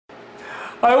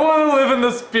I want to live in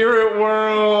the spirit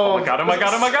world. Oh my god, oh my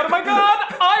god, oh my god, oh my god!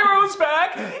 Iroh's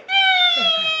back!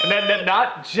 And then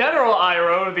not General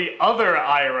Iroh, the other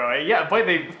Iroh. Yeah, boy,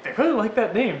 they really like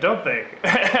that name, don't they?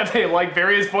 And they like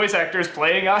various voice actors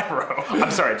playing Iroh. I'm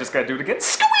sorry, I just gotta do it again.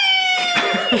 Squeak!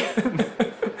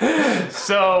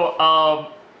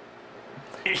 So,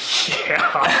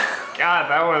 yeah. God,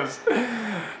 that was...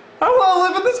 I want to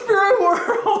live in the spirit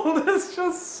world. It's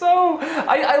just so...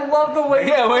 I love the way...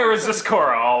 Yeah, where was this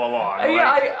Korra all along?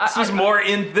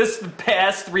 Yeah, This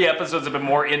past 3 episodes have been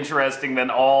more interesting than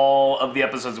all of the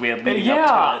episodes we had leading up to it.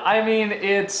 Yeah, I mean,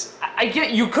 it's...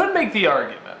 you could make the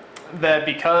argument that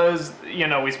because, you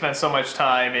know, we spent so much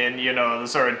time in, you know, the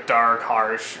sort of dark,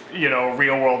 harsh, you know,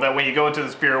 real world, that when you go into the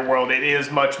spirit world, it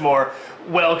is much more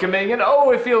welcoming and,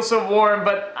 oh, it feels so warm,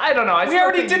 but I don't know. We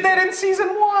already did that in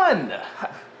season 1.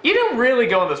 You didn't really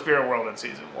go in the spirit world in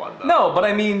season 1, though. No, but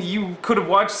I mean, you could have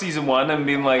watched season 1 and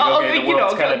been like, okay, the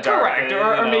world's kind of dark. Correct,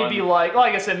 or maybe like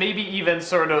I said, maybe even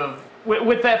sort of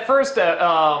with that first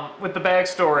with the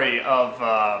backstory of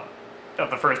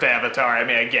the first Avatar. I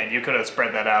mean, again, you could have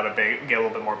spread that out a bit, get a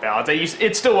little bit more balance.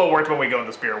 It still will work when we go in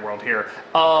the spirit world here.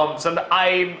 So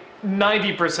I'm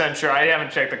 90% sure, I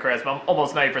haven't checked the credits, but I'm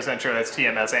almost 90% sure that's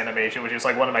TMS animation, which is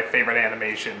like one of my favorite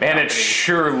animation Man, companies. it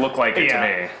sure looked like it to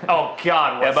me. Oh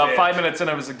God, was about 5 minutes in,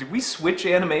 I was like, did we switch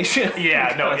animation?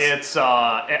 Yeah, no, it's,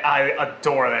 I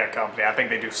adore that company. I think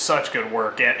they do such good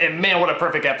work, and man, what a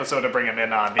perfect episode to bring them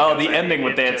in on. Oh, the ending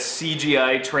with that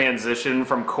CGI transition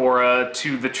from Korra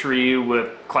to the tree with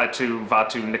Klaatu,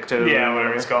 Vaatu, Nikto. Yeah,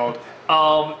 whatever it's called.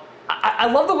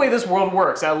 I love the way this world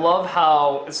works. I love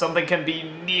how something can be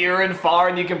near and far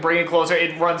and you can bring it closer.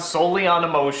 It runs solely on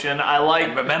emotion.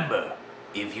 And remember,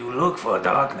 if you look for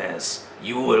darkness,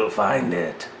 you will find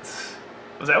it.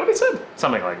 Was that what he said?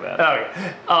 Something like that.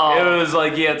 Oh, yeah. It was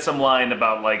like, he had some line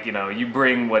about, like, you know, you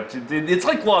bring what... It's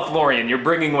like Lothlorien, you're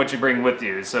bringing what you bring with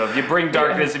you. So if you bring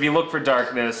darkness, if you look for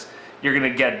darkness, you're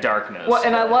gonna get darkness. Well,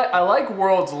 and I like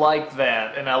worlds like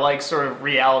that, and I like sort of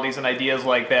realities and ideas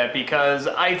like that, because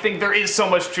I think there is so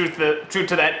much truth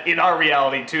to that in our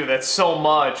reality too. That so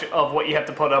much of what you have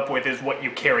to put up with is what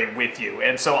you carry with you,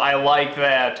 and so I like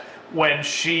that when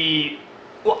she.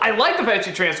 Well, I like the fact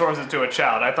she transforms into a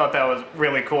child. I thought that was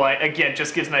really cool. Again,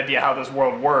 just gives an idea how this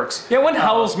world works. Yeah, when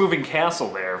Howl's moving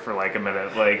castle there for like a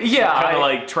minute, like yeah, kind of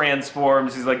like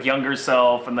transforms. He's like younger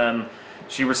self, and then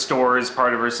she restores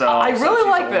part of herself. I really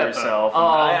like that. Self.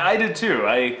 I did too.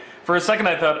 For a second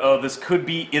I thought, oh, this could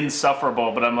be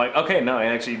insufferable, but I'm like, okay, no, I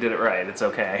actually did it right. It's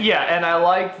okay. Yeah, and I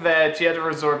like that she had to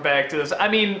resort back to this. I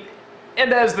mean, and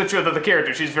that is the truth of the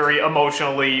character. She's very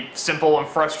emotionally simple and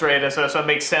frustrated, so it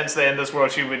makes sense that in this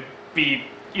world she would be,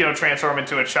 you know, transformed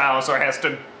into a child, so it has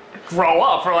to grow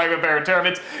up, for lack of a better term.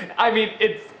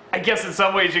 I guess in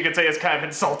some ways you could say it's kind of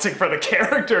insulting for the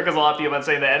character, because a lot of people have been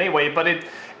saying that anyway, but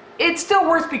it still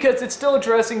works because it's still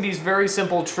addressing these very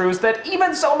simple truths that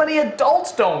even so many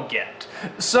adults don't get.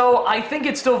 So I think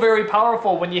it's still very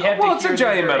powerful when you have to hear. Well, it's a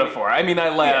giant metaphor. I mean, I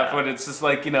laugh when it's just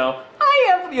like, you know, I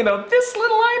have, you know, this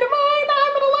little light of mine,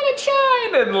 I'm gonna let it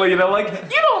shine, and you know, like,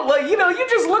 you don't like, you know, you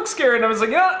just look scared, and I was like,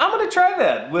 you know, I'm gonna try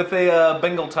that with a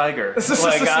Bengal tiger.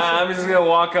 Like, I'm just gonna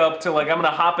walk up to, like, I'm gonna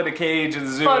hop in a cage and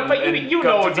zoom. But you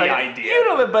know the idea. You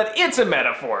know that, but it's a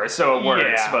metaphor, so it works.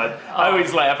 Yeah. But I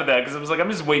always laugh at that because I was like, I'm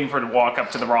just waiting for her to walk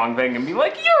up to the wrong thing and be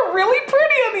like, you're really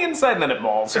pretty on the inside, and then it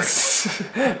mauls her.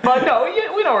 But no,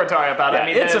 we know what we're talking about. Yeah, I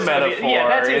mean, it's a metaphor. Yeah,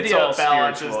 that's the It's idea all of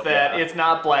balance, is spiritual, that yeah. it's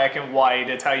not black and white.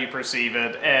 It's how you perceive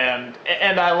it, and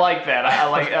I like that. I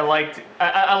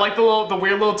like the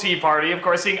weird little tea party. Of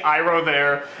course, seeing Iroh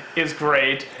there is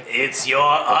great. It's your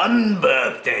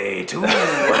unbirthday too.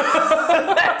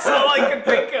 That's all I could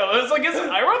think of. It was like, is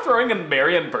Iroh throwing a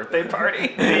Marian birthday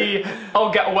party?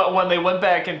 When they went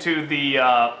back into the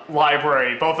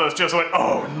library, both of us just went,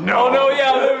 oh no. Oh no,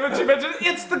 yeah. When she mentioned,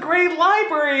 it's the great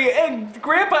library, and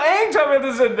Grandpa Aang told me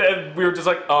this, and we were just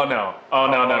like, oh no, oh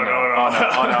no,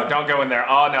 don't go in there.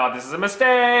 Oh no, this is a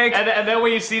mistake. And then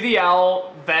when you see the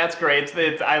owl, that's great.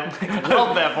 I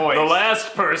love that voice. The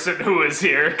last person who was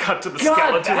here cut to the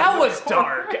skeleton. That was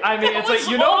dark. I mean, it's like,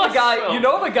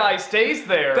 the guy stays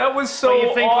there. That was so but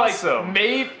you think, awesome. Like,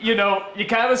 maybe, you know, you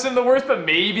kind of assume the worst, but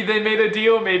maybe they made a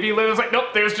deal. Maybe it was like,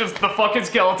 nope, there's just the fucking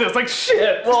skeleton. It's like,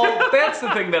 shit. Well, that's the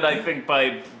thing that I think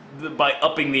by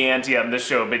upping the ante on this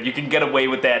show, but you can get away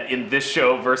with that in this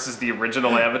show versus the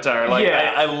original Avatar. Like,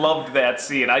 yeah. I loved that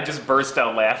scene. I just burst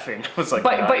out laughing. I was like,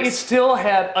 but it still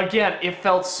had, again, it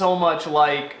felt so much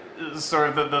like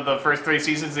sort of the first 3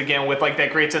 seasons again, with like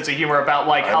that great sense of humor about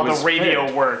like how the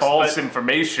radio works. False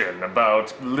information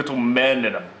about little men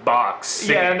in a box.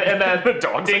 Yeah, and then the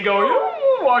dogs Dingo,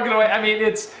 walking away. I mean,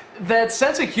 it's that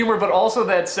sense of humor, but also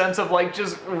that sense of like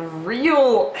just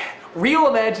real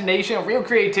imagination, real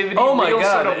creativity, Oh my real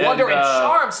God, sort of wonder and, and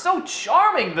charm. So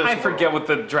charming. This I world. forget what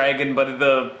the dragon, but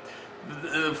the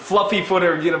fluffy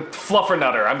footer,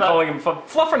 fluffernutter. I'm calling him fluffernutter.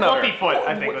 Fluffy foot,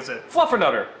 I think was it.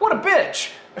 Fluffernutter. What a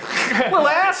bitch. Little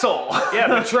asshole. Yeah,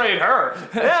 betrayed her.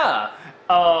 Yeah.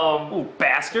 Ooh,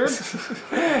 bastard.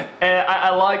 And I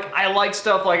like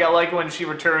stuff like I like when she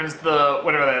returns the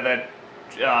whatever that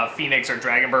phoenix or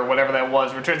dragonbird, whatever that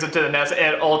was, returns it to the nest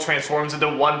and it all transforms into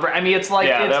one. I mean, it's like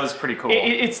that was pretty cool.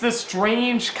 It's this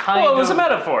strange kind. Well, it was a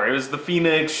metaphor. It was the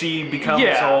phoenix. She becomes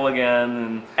whole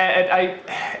again, and I.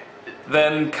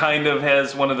 Then kind of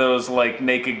has one of those like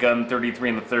Naked Gun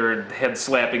 33 1/3 head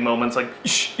slapping moments, like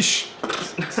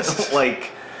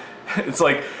like it's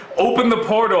like open the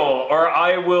portal or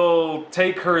I will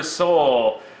take her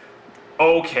soul.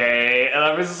 Okay, and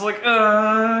I was just like,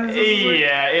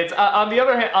 yeah. It's on the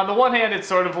other hand, on the one hand, it's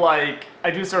sort of like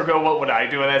I do sort of go, what would I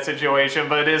do in that situation?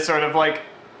 But it is sort of like,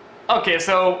 okay,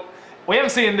 so. We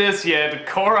haven't seen this yet.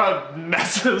 Korra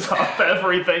messes up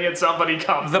everything, and somebody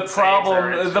comes. The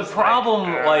problem,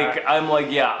 I'm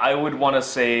like, yeah, I would want to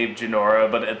save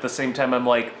Jinora, but at the same time, I'm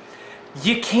like,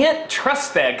 you can't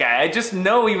trust that guy. I just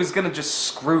know he was gonna just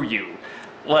screw you.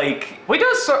 Like,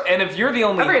 and if you're the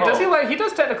only, he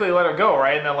does technically let her go,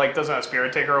 right? And then like, doesn't a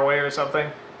spirit take her away or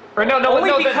something? Or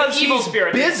only because the evil he's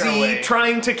spirit busy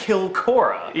trying to kill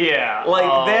Korra. Yeah,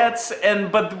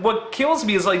 but what kills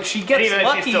me is like she gets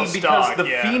lucky because stuck, the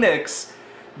Phoenix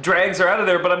drags her out of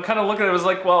there. But I'm kind of looking at it as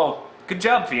like, well, good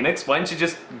job, Phoenix. Why didn't you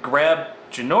just grab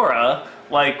Jinora?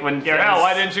 Like when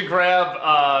why didn't you grab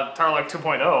Childlike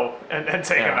 2.0 and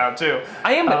take him out too?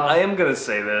 I am gonna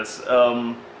say this.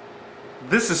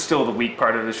 This is still the weak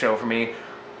part of the show for me.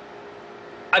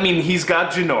 I mean, he's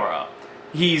got Jinora.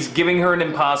 He's giving her an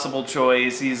impossible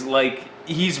choice. He's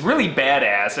really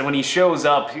badass, and when he shows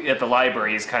up at the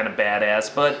library, he's kind of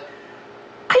badass, but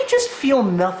I just feel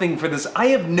nothing for this. I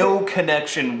have no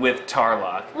connection with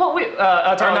Tarlok. Well,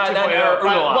 Tarlok 2.0.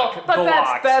 Unalak. But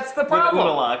that's the problem.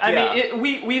 Unalak, I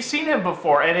mean, we've seen him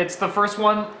before, and it's the first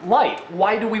one light.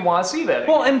 Why do we want to see that again?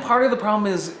 Well, and part of the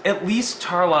problem is, at least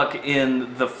Tarlok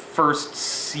in the first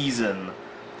season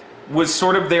was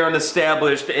sort of there and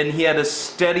established, and he had a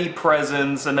steady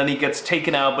presence, and then he gets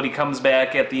taken out, but he comes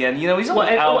back at the end. He's only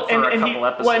out for a couple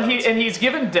episodes. And he's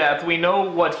given depth. We know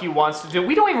what he wants to do.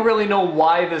 We don't even really know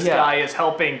why this guy is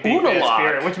helping Big Bad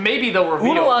Spirit, which maybe they'll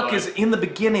reveal. Unalak is in the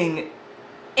beginning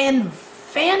and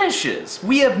vanishes.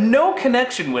 We have no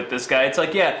connection with this guy. It's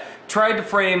like, tried to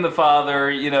frame the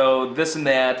father, this and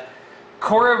that.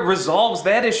 Korra resolves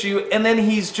that issue, and then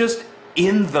he's just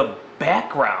in the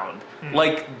background.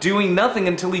 Like, doing nothing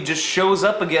until he just shows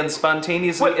up again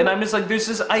spontaneously, and I'm just like,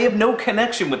 I have no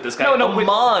connection with this guy.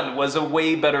 Amon was a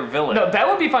way better villain. No, that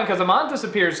would be fine, because Amon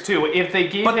disappears too, if they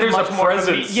gave him much more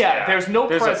presence. There's no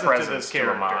presence to this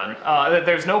character. Amon.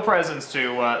 There's no presence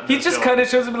to he just kind of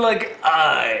shows up like,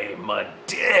 I'm a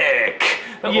dick.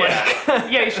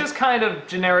 He's just kind of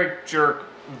generic jerk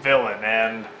villain,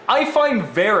 and I find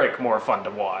Varric more fun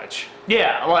to watch.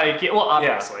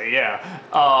 Obviously.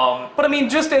 But I mean,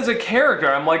 just as a character,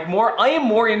 I am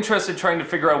more interested trying to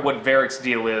figure out what Varric's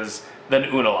deal is than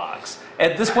Unalak's.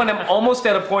 At this point, I'm almost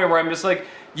at a point where I'm just like,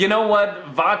 you know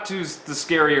what, Vatu's the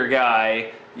scarier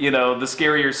guy, the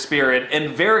scarier spirit,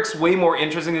 and Varric's way more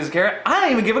interesting as a character. I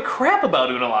don't even give a crap about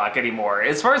Unalak anymore.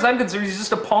 As far as I'm concerned, he's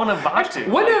just a pawn of Vatu.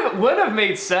 Would have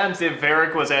made sense if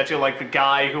Varric was actually like the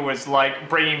guy who was like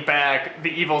bringing back the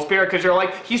evil spirit, because you're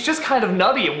like, he's just kind of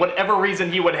nutty, and whatever reason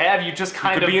he would have, you just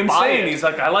kind of be buy insane. it. He's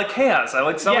like, I like chaos. I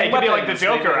like something. He could be like the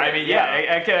Joker. I mean,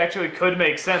 it actually could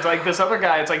make sense. Like this other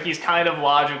guy, it's like he's kind of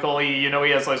logical. He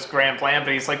has this grand plan,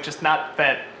 but he's like just not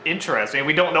that interesting.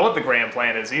 We don't know what the grand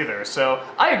plan is either. So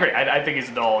I agree. I think he's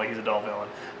a dull villain.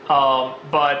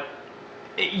 But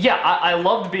I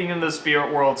loved being in the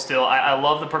spirit world still. I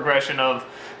love the progression of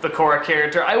the Korra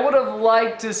character. I would have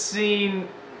liked to seen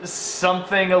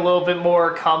something a little bit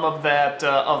more come of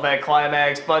that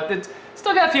climax, but it's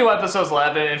still got a few episodes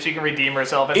left, and she can redeem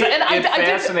herself. It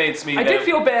fascinates me. I did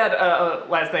feel bad.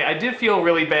 Last thing, I did feel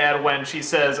really bad when she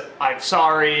says, "I'm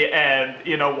sorry," and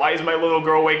why is my little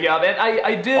girl waking up? And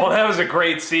I did. Oh, that was a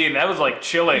great scene. That was like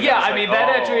chilling. Yeah, that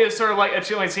actually is sort of like a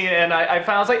chilling scene, and I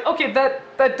found I was like, okay,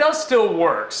 that does still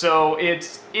work. So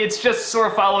it's just sort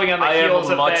of following on the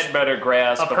heels of I have a much better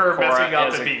grasp of her Korra messing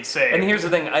up and being saved. And here's the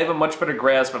thing, I have a much better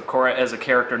grasp of Korra as a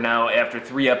character now after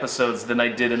 3 episodes than I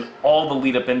did in all the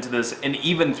lead up into this, and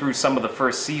even through some of the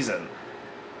first season.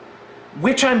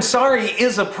 Which, I'm sorry,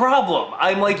 is a problem.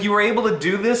 I'm like, you were able to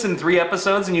do this in 3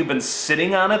 episodes and you've been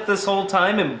sitting on it this whole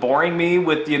time and boring me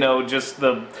with, just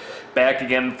the back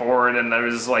again, forward, and I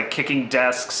was like kicking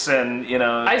desks and,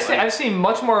 I've seen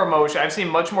much more emotion, I've seen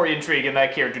much more intrigue in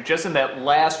that character, just in that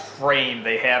last frame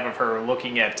they have of her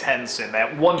looking at Tenzin,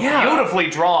 that one beautifully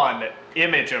drawn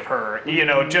image of her,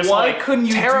 just Why like couldn't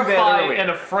you terrified do that and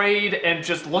afraid and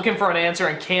just looking for an answer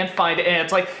and can't find it, and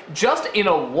it's like, just in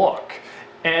a look.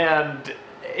 And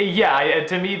yeah,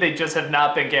 to me, they just have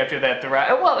not been captured that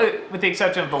throughout. Well, with the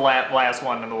exception of the last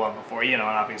one and the one before, and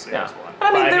obviously this one.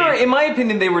 I mean, in my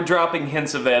opinion, they were dropping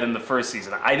hints of that in the first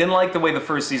season. I didn't like the way the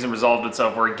first season resolved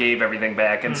itself, where it gave everything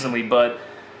back instantly, but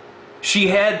she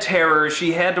had terror,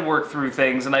 she had to work through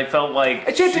things, and I felt like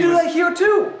and she had to do that here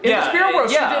too. In the spirit world,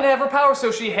 she yeah. didn't have her power,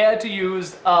 so she had to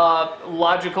use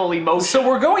logical emotion. So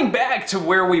we're going back to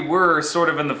where we were sort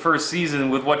of in the first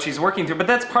season with what she's working through, but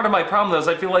that's part of my problem, though, is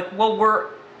I feel like, well, we're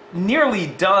nearly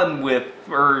done with,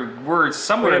 or we're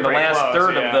somewhere in the last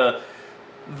third of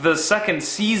the second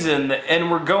season,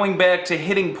 and we're going back to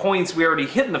hitting points we already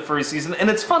hit in the first season, and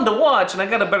it's fun to watch, and I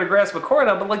got a better grasp of Korra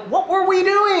now, but like, what were we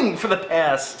doing for the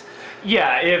past?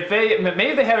 Yeah,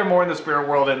 maybe they had her more in the spirit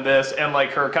world in this, and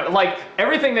like her kind of like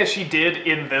everything that she did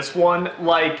in this one,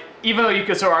 like even though you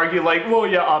could sort of argue like, well,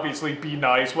 yeah, obviously be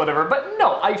nice, whatever, but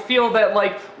no, I feel that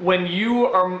like when you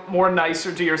are more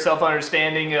nicer to yourself,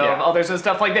 understanding of others and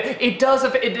stuff like that,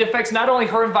 it affects not only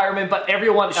her environment but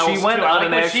everyone else. She went too. on like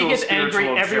an when actual she gets angry,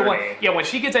 everyone journey. when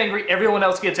she gets angry, everyone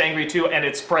else gets angry too, and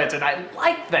it spreads, and I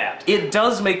like that. It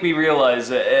does make me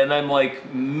realize it, and I'm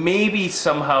like, maybe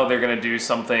somehow they're gonna do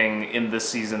something in this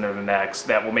season or the next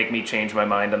that will make me change my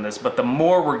mind on this, but the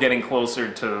more we're getting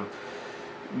closer to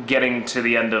getting to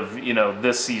the end of,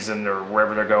 this season or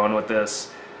wherever they're going with this,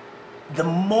 the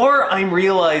more I'm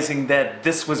realizing that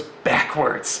this was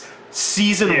backwards.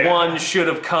 Season 1 should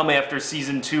have come after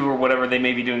Season 2 or whatever they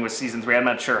may be doing with Season 3. I'm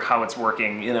not sure how it's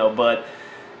working, but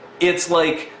it's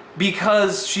like,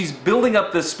 because she's building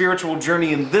up this spiritual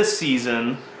journey in this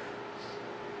season,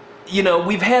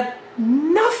 we've had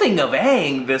nothing of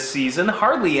Aang this season,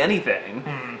 hardly anything.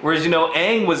 Whereas,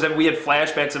 Aang we had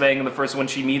flashbacks of Aang in the first one,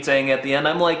 she meets Aang at the end.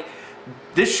 I'm like,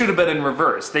 this should have been in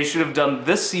reverse. They should have done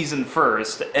this season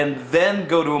first, and then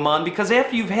go to Amon, because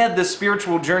after you've had this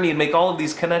spiritual journey and make all of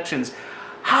these connections,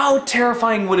 how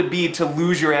terrifying would it be to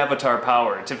lose your avatar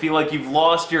power? To feel like you've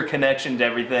lost your connection to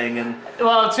everything? And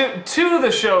well, to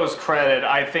the show's credit,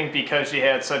 I think because she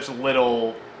had such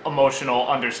little emotional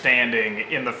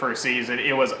understanding in the first season,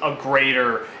 it was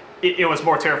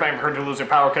more terrifying for her to lose her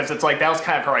power, because it's like that was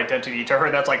kind of her identity. To her,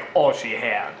 that's like all she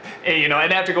had, and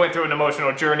after going through an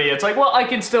emotional journey, it's like, well, I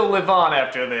can still live on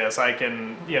after this, I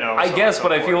can, I guess,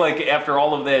 but I feel like after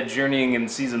all of that journeying in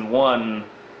Season 1,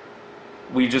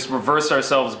 we just reverse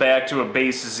ourselves back to a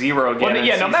base 0 again.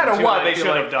 Well, no matter what, they should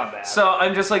have done that. So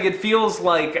I'm just like, I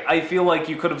feel like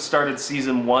you could have started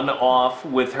Season 1 off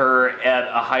with her at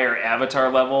a higher avatar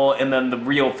level, and then the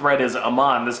real threat is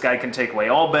Amon. This guy can take away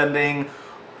all bending,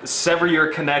 sever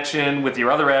your connection with your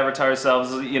other avatar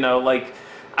selves,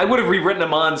 I would have rewritten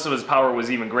him on so his power was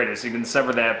even greater, so you can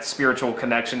sever that spiritual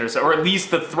connection, or at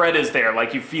least the threat is there,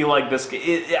 like you feel like this,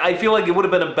 I feel like it would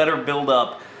have been a better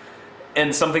build-up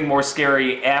and something more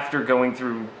scary after going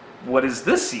through what is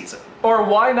this season. Or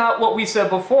why not what we said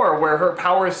before, where her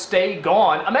powers stay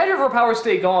gone? Imagine if her powers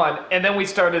stay gone, and then we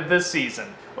started this season.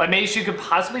 Like, maybe she could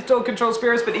possibly still control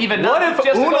spirits, but even what not, if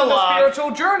just to go on the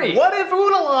spiritual journey. What if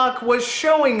Unalaq was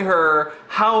showing her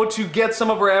how to get some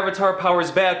of her avatar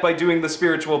powers back by doing the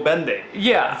spiritual bending?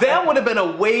 Yeah. That would have been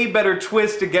a way better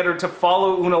twist to get her to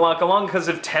follow Unalaq along, because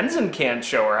if Tenzin can't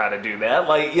show her how to do that,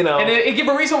 And it give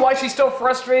a reason why she's still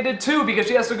frustrated, too, because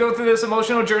she has to go through this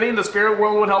emotional journey, and the spirit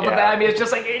world would help with that. I mean, it's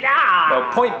just like,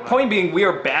 Point being, we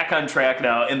are back on track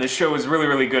now, and the show is really,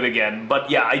 really good again. But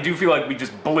yeah, I do feel like we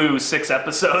just blew 6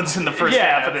 episodes in the first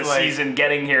half of the season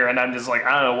getting here, and I'm just like,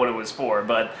 I don't know what it was for,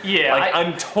 but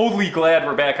I'm totally glad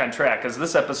we're back on track, because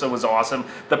this episode was awesome.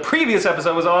 The previous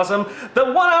episode was awesome. The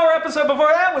 1-hour episode before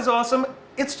that was awesome.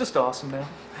 It's just awesome now.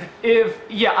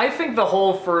 I think the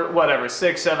whole, for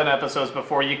 6, 7 episodes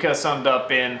before, you could have summed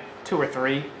up in 2 or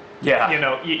 3.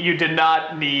 Yeah. You did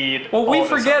not need. Well, we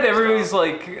forget, everybody's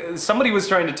like, somebody was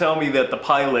trying to tell me that the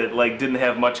pilot, didn't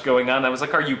have much going on. I was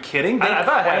like, are you kidding? They I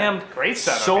thought crammed great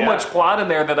setup, so much plot in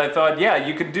there that I thought, yeah,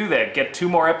 you could do that. Get 2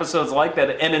 more episodes like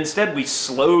that. And instead, we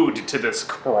slowed to this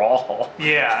crawl.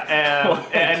 Yeah,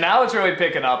 and now it's really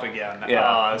picking up again.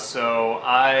 Yeah.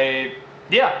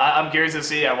 Yeah, I'm curious to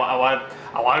see. I want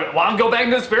to go back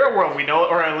into the spirit world. We know,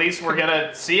 or at least we're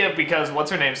gonna see it because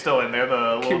what's her name's still in there,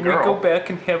 the little Can girl. we go back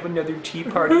and have another tea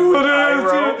party with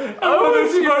Pyro? I want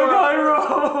to see my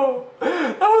Pyro.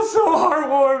 That was so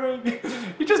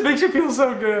heartwarming. He just makes you feel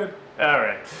so good. All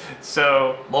right,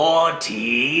 so More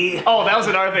tea. oh, that was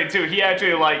another thing too. He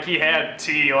actually he had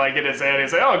tea in his hand.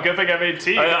 He's like, oh, good thing I made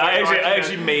tea. I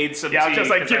actually made some tea. Yeah, I was just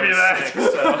like, 'cause give I me was that. sick,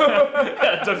 so.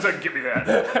 Yeah, just give me that.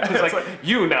 It's like,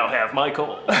 you now have my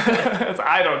cold.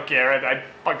 I don't care. I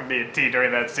fucking needed tea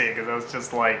during that scene because it was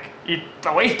just like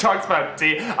the way he talks about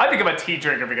tea. I think I'm a tea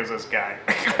drinker because of this guy.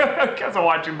 Because of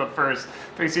watching the first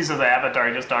 3 seasons of Avatar,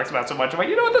 he just talks about so much. I'm like,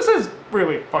 you know what? This is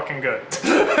really fucking good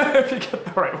if you get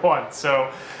the right one.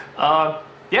 So,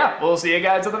 yeah, we'll see you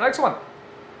guys in the next one.